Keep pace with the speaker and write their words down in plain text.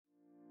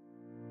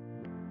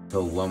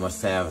So when we're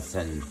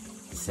servicing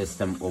the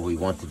system, what we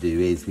want to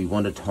do is we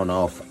want to turn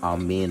off our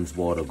mains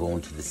water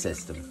going to the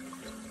system.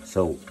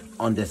 So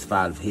on this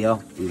valve here,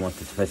 we want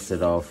to twist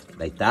it off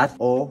like that.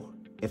 Or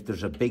if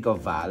there's a bigger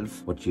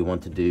valve, what you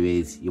want to do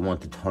is you want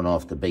to turn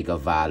off the bigger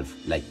valve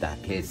like that.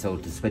 Okay, so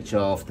to switch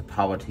off the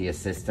power to your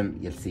system,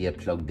 you'll see it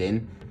plugged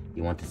in.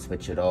 You want to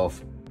switch it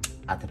off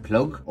at the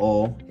plug,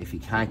 or if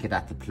you can't get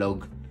at the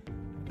plug,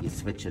 you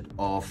switch it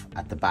off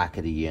at the back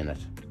of the unit.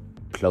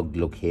 Plug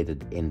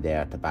located in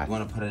there at the back. You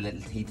want to put a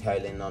little tea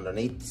towel in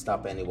underneath to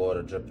stop any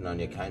water dripping on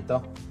your counter.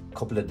 A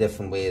couple of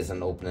different ways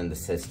on opening the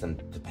system,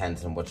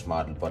 depends on which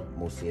model, but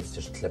mostly it's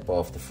just clip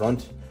off the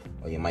front,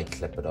 or you might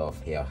clip it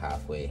off here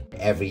halfway.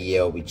 Every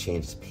year we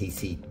change the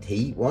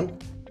PCT one.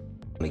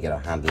 We get our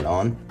handle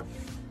on,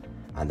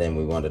 and then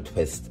we want to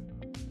twist.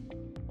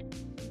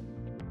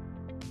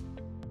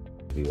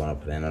 We want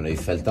to put in a new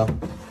filter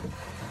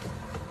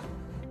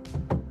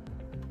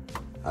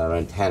at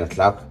around 10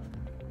 o'clock,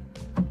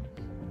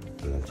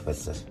 and then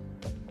twist it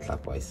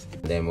clockwise.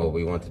 Then what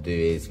we want to do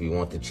is we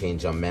want to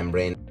change our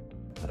membrane,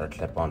 put our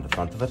clip on the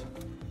front of it,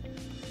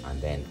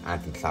 and then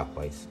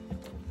anti-clockwise,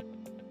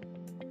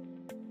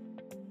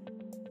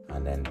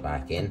 and then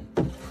back in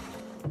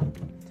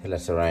till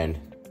it's around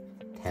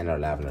 10 or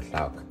 11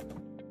 o'clock.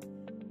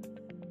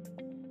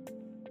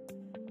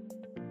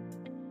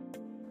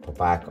 Put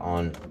back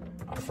on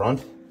our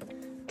front,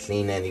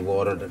 clean any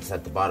water that's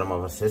at the bottom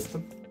of our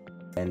system,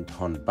 then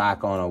turn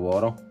back on our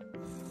water,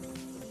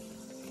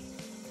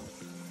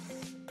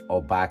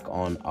 or back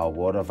on our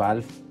water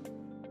valve.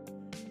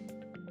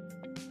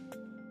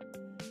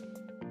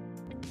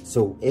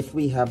 So if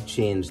we have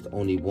changed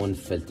only one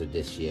filter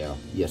this year,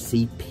 your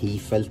CP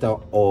filter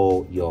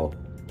or your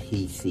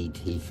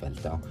PCT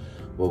filter,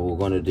 what we're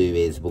going to do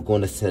is we're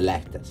going to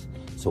select it.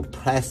 So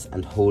press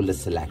and hold the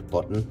select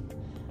button,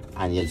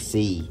 and you'll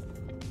see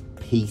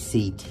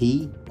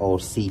PCT or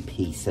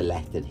CP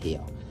selected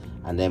here.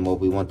 And then what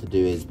we want to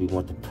do is we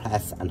want to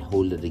press and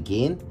hold it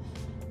again,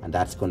 and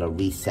that's going to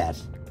reset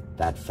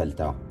that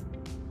filter.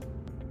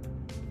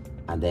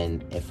 And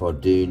then if we're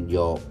doing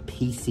your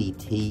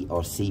PCT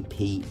or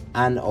CP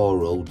and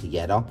RO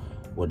together,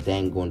 we're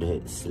then going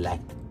to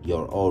select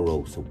your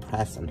RO. So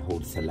press and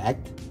hold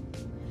select,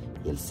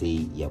 you'll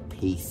see your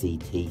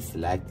PCT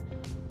select,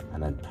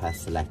 and then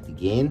press select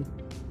again,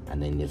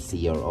 and then you'll see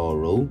your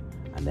RO.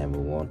 And then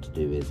what we want to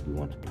do is we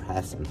want to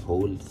press and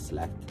hold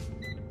select,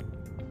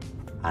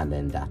 and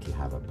then that'll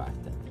have it back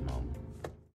then.